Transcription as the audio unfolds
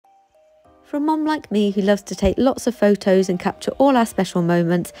For a mom like me who loves to take lots of photos and capture all our special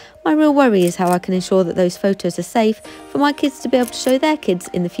moments, my real worry is how I can ensure that those photos are safe for my kids to be able to show their kids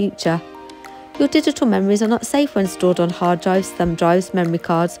in the future. Your digital memories are not safe when stored on hard drives, thumb drives, memory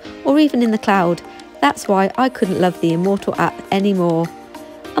cards, or even in the cloud. That's why I couldn't love the Immortal app anymore.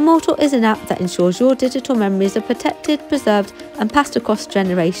 Immortal is an app that ensures your digital memories are protected, preserved, and passed across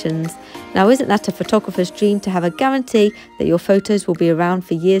generations. Now, isn't that a photographer's dream to have a guarantee that your photos will be around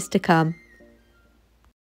for years to come?